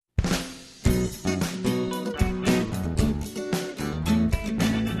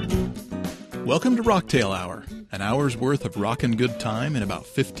Welcome to Rocktail Hour, an hour's worth of rockin' good time in about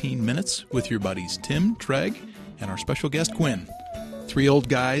 15 minutes with your buddies Tim, Treg, and our special guest Quinn. Three old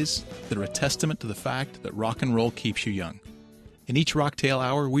guys that are a testament to the fact that rock and roll keeps you young. In each Rocktail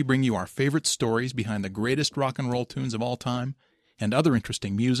Hour, we bring you our favorite stories behind the greatest rock and roll tunes of all time and other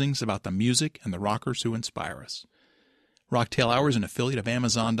interesting musings about the music and the rockers who inspire us. Rocktail Hour is an affiliate of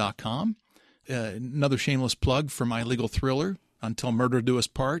Amazon.com. Another shameless plug for my legal thriller, Until Murder Do Us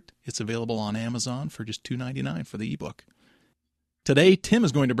Part. It's available on Amazon for just $2.99 for the ebook. Today, Tim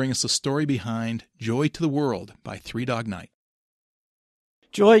is going to bring us the story behind Joy to the World by Three Dog Night.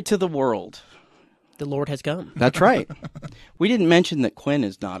 Joy to the world. The Lord has come. That's right. We didn't mention that Quinn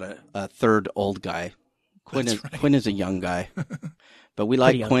is not a third old guy. Quinn is a young guy. But we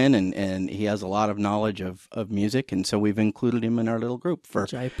like Quinn, and he has a lot of knowledge of music, and so we've included him in our little group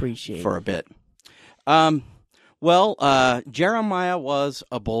Which I appreciate. for a bit. Jeremiah was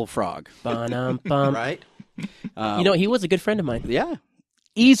a bullfrog. Ba-dum-bum. Right? He was a good friend of mine. Yeah.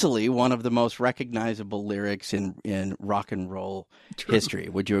 Easily one of the most recognizable lyrics in rock and roll history.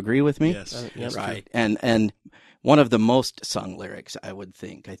 Would you agree with me? Yes. Yes. Right. And one of the most sung lyrics, I would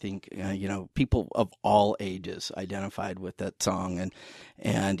think. I think, people of all ages identified with that song.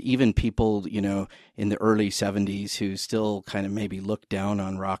 And even people, in the early 70s who still kind of maybe looked down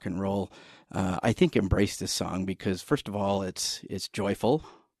on rock and roll, I think embraced this song because, first of all, it's joyful,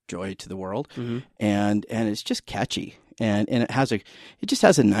 joy to the world, and it's just catchy. And it just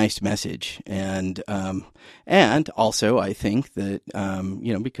has a nice message, and also I think that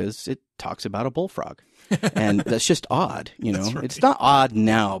because it talks about a bullfrog, and that's just odd, That's right. It's not odd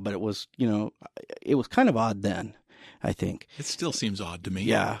now, but it was kind of odd then, I think. It still seems odd to me.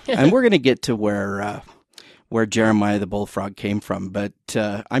 Yeah, and we're gonna get to where Jeremiah the bullfrog came from, but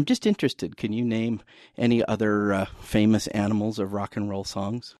I'm just interested. Can you name any other famous animals of rock and roll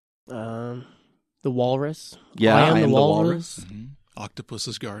songs? The Walrus. Yeah, I am the Walrus. Mm-hmm.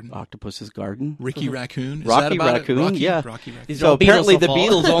 Octopus's Garden. Octopus's Garden. Ricky Raccoon. Is Rocky that about Raccoon, it? Rocky, yeah. Rocky Raccoon. These are So all Beatles apparently the so far.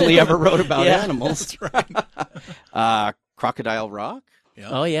 Beatles only ever wrote about Yeah. animals. That's right. Crocodile Rock. Yeah.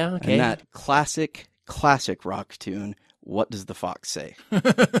 Oh, yeah. Okay. And that classic rock tune, What Does the Fox Say?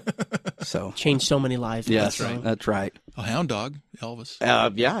 So, Changed so many lives. with yes, that song. that's right. A hound dog, Elvis.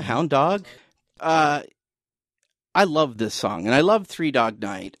 Hound Dog. I love this song, and I love Three Dog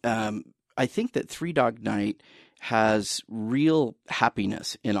Night. I think that Three Dog Night has real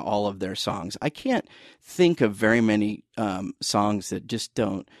happiness in all of their songs. I can't think of very many songs that just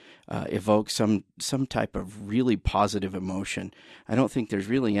don't evoke some type of really positive emotion. I don't think there's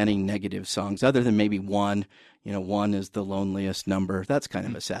really any negative songs other than maybe one. One is The Loneliest Number. That's kind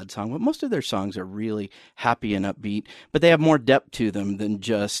of a sad song, but most of their songs are really happy and upbeat, but they have more depth to them than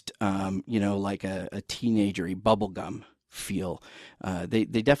just, like a teenagery bubblegum feel. They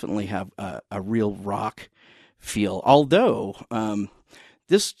definitely have a real rock feel, although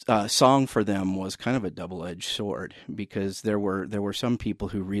this song for them was kind of a double-edged sword because there were some people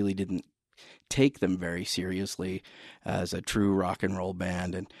who really didn't take them very seriously as a true rock and roll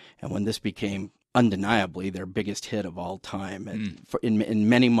band, and when this became undeniably their biggest hit of all time, and in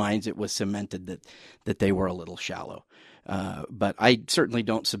many minds it was cemented that they were a little shallow. But I certainly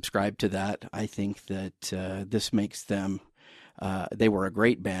don't subscribe to that. I think that this makes them. They were a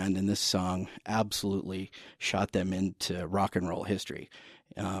great band, and this song absolutely shot them into rock and roll history.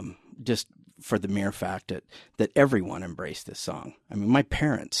 Just for the mere fact that everyone embraced this song. I mean, my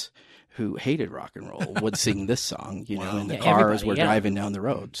parents, who hated rock and roll, would sing this song, in the car as we're driving down the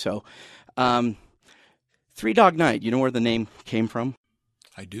road. So, Three Dog Night, you know where the name came from?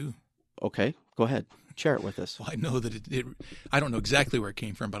 I do. Okay, go ahead. Share it with us. Well, I know that I don't know exactly where it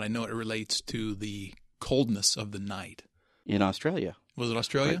came from, but I know it relates to the coldness of the night. In Australia. Was it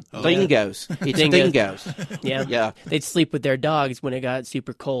Australia? Oh, Dingoes. It's dingoes. Yeah. Yeah. They'd sleep with their dogs when it got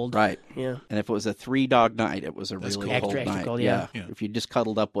super cold. Right. Yeah. And if it was a 3-dog night, it was a That's really cool. cold Extra night. cold, yeah. If you just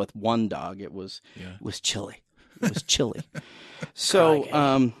cuddled up with one dog, it was chilly. It was chilly. Okay.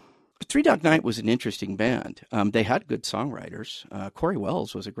 So, Three Dog Night was an interesting band. They had good songwriters. Corey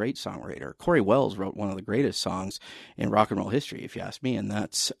Wells was a great songwriter. Corey Wells wrote one of the greatest songs in rock and roll history, if you ask me, and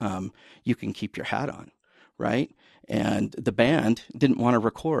that's You Can Keep Your Hat On, right? And the band didn't want to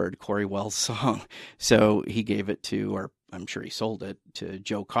record Corey Wells' song, so he gave it to, or I'm sure he sold it to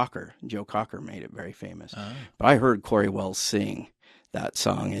Joe Cocker. Joe Cocker made it very famous. But I heard Corey Wells sing that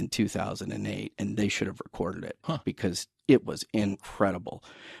song in 2008, and they should have recorded it because it was incredible.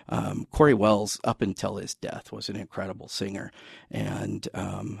 Corey Wells, up until his death, was an incredible singer. And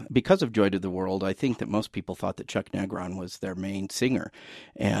because of Joy to the World, I think that most people thought that Chuck Negron was their main singer.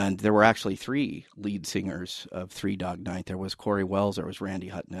 And there were actually 3 lead singers of Three Dog Night. There was Corey Wells, there was Randy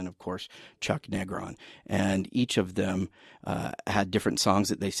Hutton, and of course Chuck Negron. And each of them had different songs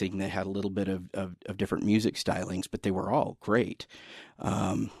that they sing. They had a little bit of different music stylings, but they were all great.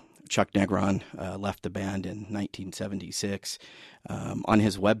 Chuck Negron left the band in 1976. On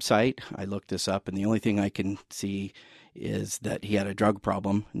his website, I looked this up, and the only thing I can see is that he had a drug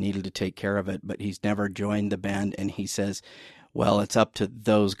problem, needed to take care of it, but he's never joined the band, and he says, well, it's up to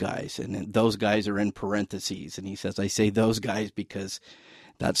those guys, and those guys are in parentheses, and he says, I say those guys because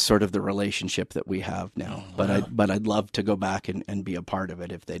that's sort of the relationship that we have now. Oh, wow. But I'd love to go back and be a part of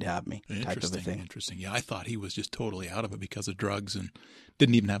it if they'd have me, type of a thing. Interesting. Yeah, I thought he was just totally out of it because of drugs and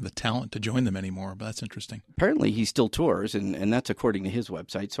didn't even have the talent to join them anymore, but that's interesting. Apparently he still tours, and that's according to his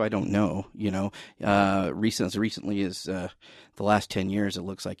website, so I don't know. As recently as the last 10 years, it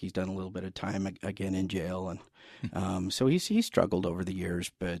looks like he's done a little bit of time again in jail, and so he's struggled over the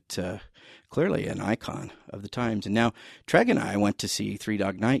years, but clearly an icon of the times. And now Treg and I went to see Three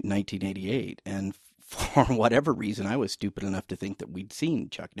Dog Night in 1988, and for whatever reason, I was stupid enough to think that we'd seen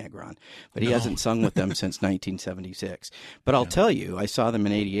Chuck Negron, but he hasn't sung with them since 1976. But I'll tell you, I saw them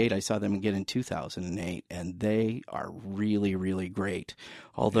in 88. I saw them again in 2008, and they are really, really great.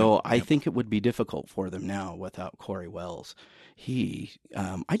 Although I think it would be difficult for them now without Corey Wells. I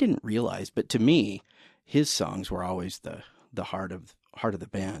didn't realize, but to me, his songs were always the heart of the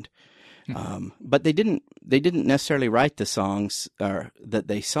band. But they didn't necessarily write the songs that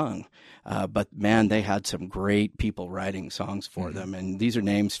they sung. But man, they had some great people writing songs for them. And these are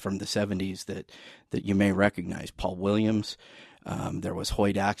names from the 70s that you may recognize. Paul Williams, there was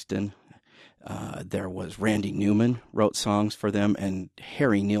Hoyt Axton, there was Randy Newman wrote songs for them, and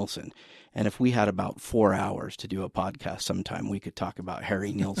Harry Nilsson. And if we had about 4 hours to do a podcast sometime, we could talk about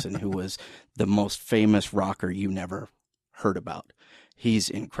Harry Nilsson, who was the most famous rocker you never heard about. He's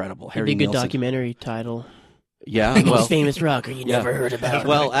incredible. It'd be a good documentary title. Yeah, the most famous rocker you never heard about.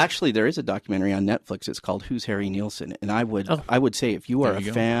 Well, actually, there is a documentary on Netflix. It's called "Who's Harry Nilsson?" And I would say if you are a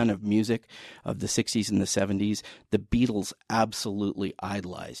fan of music of the 60s and the 70s, the Beatles absolutely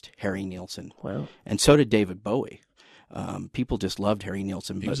idolized Harry Nilsson. Wow. And so did David Bowie. People just loved Harry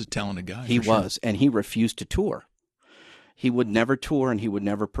Nilsson. He was a talented guy. He was, and he refused to tour. He would never tour, and he would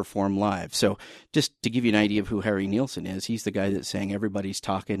never perform live. So just to give you an idea of who Harry Nilsson is, he's the guy that sang Everybody's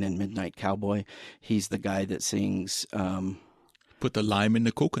Talking and Midnight Cowboy. He's the guy that sings... Put the lime in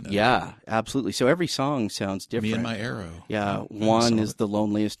the coconut. Yeah, absolutely. So every song sounds different. Me and My Arrow. Yeah, One is the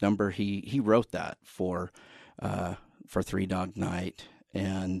loneliest number. He wrote that for Three Dog Night,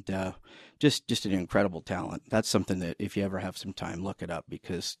 and just an incredible talent. That's something that if you ever have some time, look it up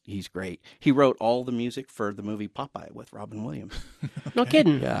because he's great. He wrote all the music for the movie Popeye with Robin Williams. No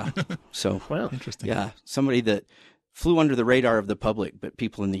kidding. Yeah. So wow, interesting. Yeah, somebody that flew under the radar of the public, but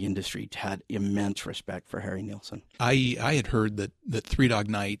people in the industry had immense respect for Harry Nilsson. I had heard that Three Dog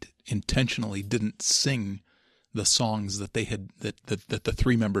Night intentionally didn't sing the songs that they had that the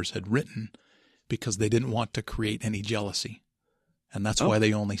 3 members had written because they didn't want to create any jealousy. And that's why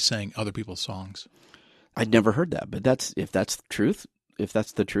they only sang other people's songs. I'd never heard that, but if that's the truth,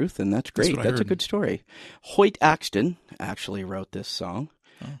 then that's great. That's a good story. Hoyt Axton actually wrote this song.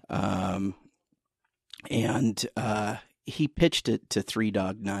 Oh. And he pitched it to Three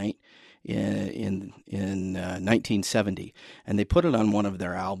Dog Night in 1970, and they put it on one of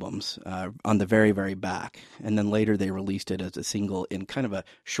their albums on the very, very back. And then later they released it as a single in kind of a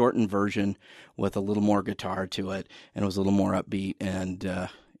shortened version with a little more guitar to it, and it was a little more upbeat, and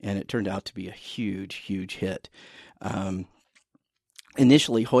it turned out to be a huge, huge hit.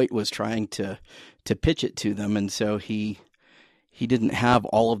 Initially, Hoyt was trying to pitch it to them, and so he didn't have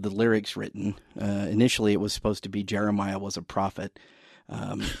all of the lyrics written. Initially, it was supposed to be Jeremiah was a prophet.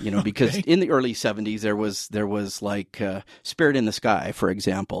 Because in the early 70s there was like Spirit in the Sky, for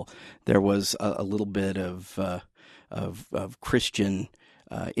example. There was a little bit of Christian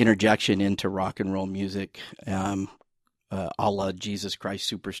interjection into rock and roll music, a la Jesus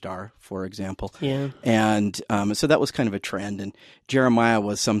Christ Superstar, for example. Yeah. And so that was kind of a trend, and Jeremiah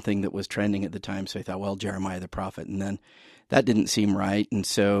was something that was trending at the time. So I thought, well, Jeremiah the prophet, and then that didn't seem right, and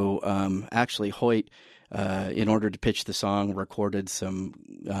so actually Hoyt, in order to pitch the song, recorded some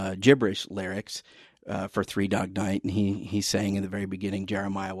gibberish lyrics for Three Dog Night, and he sang in the very beginning,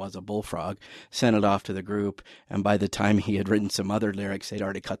 Jeremiah was a bullfrog, sent it off to the group, and by the time he had written some other lyrics, they'd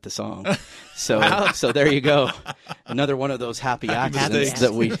already cut the song. So there you go. Another one of those happy accidents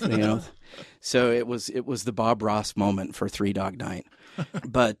that we, So it was the Bob Ross moment for Three Dog Night.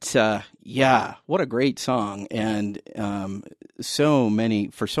 But yeah, what a great song. And for so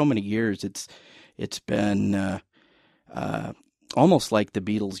many years, it's been almost like the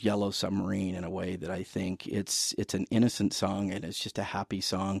Beatles' Yellow Submarine in a way that I think it's an innocent song and it's just a happy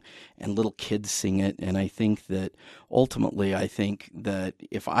song and little kids sing it. And I think that ultimately,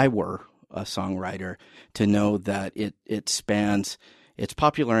 if I were a songwriter, to know that it spans, it's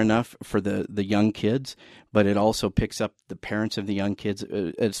popular enough for the young kids, but it also picks up the parents of the young kids,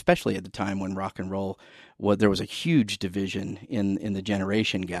 especially at the time when rock and roll, there was a huge division in the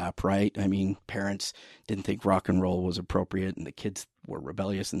generation gap, right? I mean, parents didn't think rock and roll was appropriate, and the kids were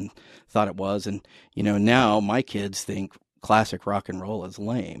rebellious and thought it was. And, now my kids think classic rock and roll is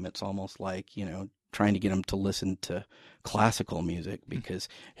lame. It's almost like, trying to get them to listen to classical music because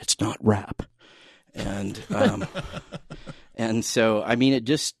it's not rap. And and so, I mean, it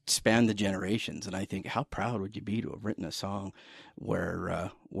just spanned the generations. And I think, how proud would you be to have written a song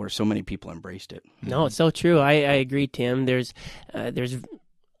where so many people embraced it? No, it's so true. I agree, Tim. There's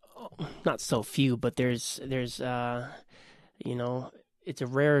not so few, but there's it's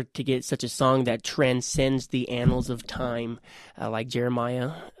rare to get such a song that transcends the annals of time, like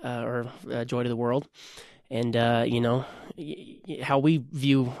Jeremiah or Joy to the World. And, how we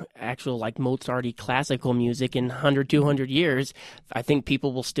view actual, like, Mozart-y classical music in 100, 200 years, I think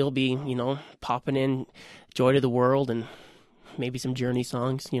people will still be, popping in Joy to the World and maybe some Journey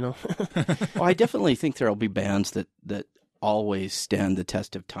songs, Well, I definitely think there will be bands that always stand the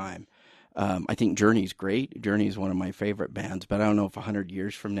test of time. I think Journey's great. Journey is one of my favorite bands, but I don't know if 100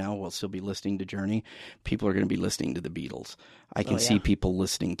 years from now we'll still be listening to Journey. People are going to be listening to the Beatles. I can see people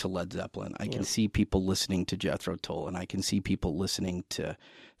listening to Led Zeppelin. I can see people listening to Jethro Tull, and I can see people listening to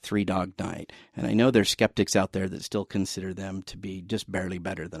Three Dog Night. And I know there's skeptics out there that still consider them to be just barely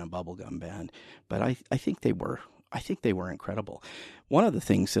better than a bubblegum band, but I think they were. I think they were incredible. One of the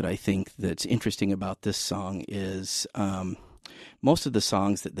things that I think that's interesting about this song is most of the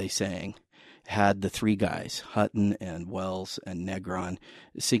songs that they sang had the three guys, Hutton and Wells and Negron,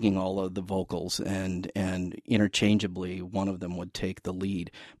 singing all of the vocals, and interchangeably one of them would take the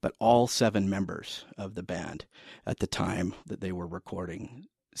lead. But all 7 members of the band at the time that they were recording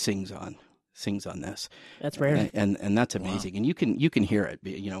sings on this. That's rare. And that's amazing. Wow. And you can hear it.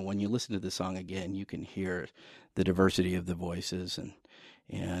 When you listen to the song again, you can hear the diversity of the voices,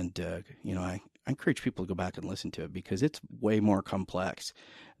 and I encourage people to go back and listen to it because it's way more complex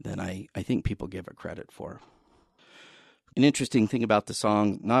than I think people give it credit for. An interesting thing about the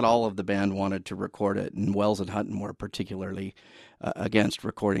song, not all of the band wanted to record it, and Wells and Hutton were particularly against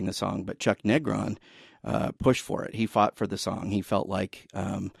recording the song, but Chuck Negron pushed for it. He fought for the song. He felt like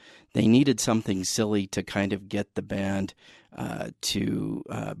they needed something silly to kind of get the band to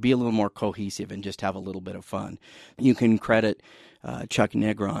be a little more cohesive and just have a little bit of fun. You can credit Chuck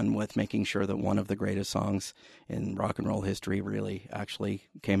Negron with making sure that one of the greatest songs in rock and roll history really actually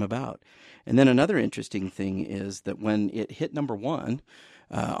came about. And then another interesting thing is that when it hit number 1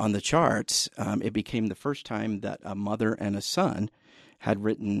 on the charts, it became the first time that a mother and a son had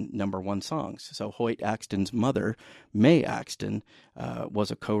written number 1 songs. So Hoyt Axton's mother, Mae Axton,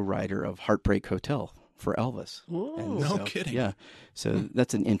 was a co-writer of Heartbreak Hotel for Elvis. No kidding. Yeah. So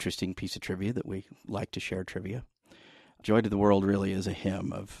that's an interesting piece of trivia that we like to share trivia. Joy to the World really is a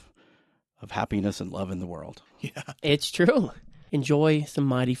hymn of happiness and love in the world. Yeah. It's true. Enjoy some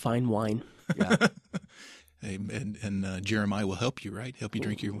mighty fine wine. Yeah. And Jeremiah will help you, right? Help you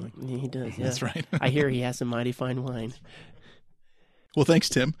drink your wine. He does, yeah. That's right. I hear he has some mighty fine wine. Well, thanks,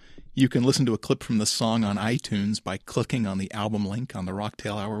 Tim. You can listen to a clip from the song on iTunes by clicking on the album link on the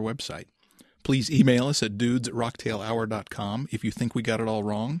Rocktail Hour website. Please email us at dudes@rocktailhour.com if you think we got it all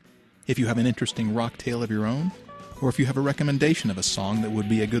wrong, if you have an interesting rock tale of your own, or if you have a recommendation of a song that would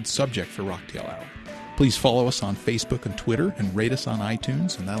be a good subject for Rocktail Hour. Please follow us on Facebook and Twitter and rate us on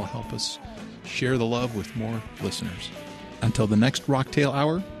iTunes, and that'll help us share the love with more listeners. Until the next Rocktail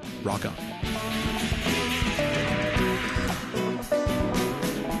Hour, rock on.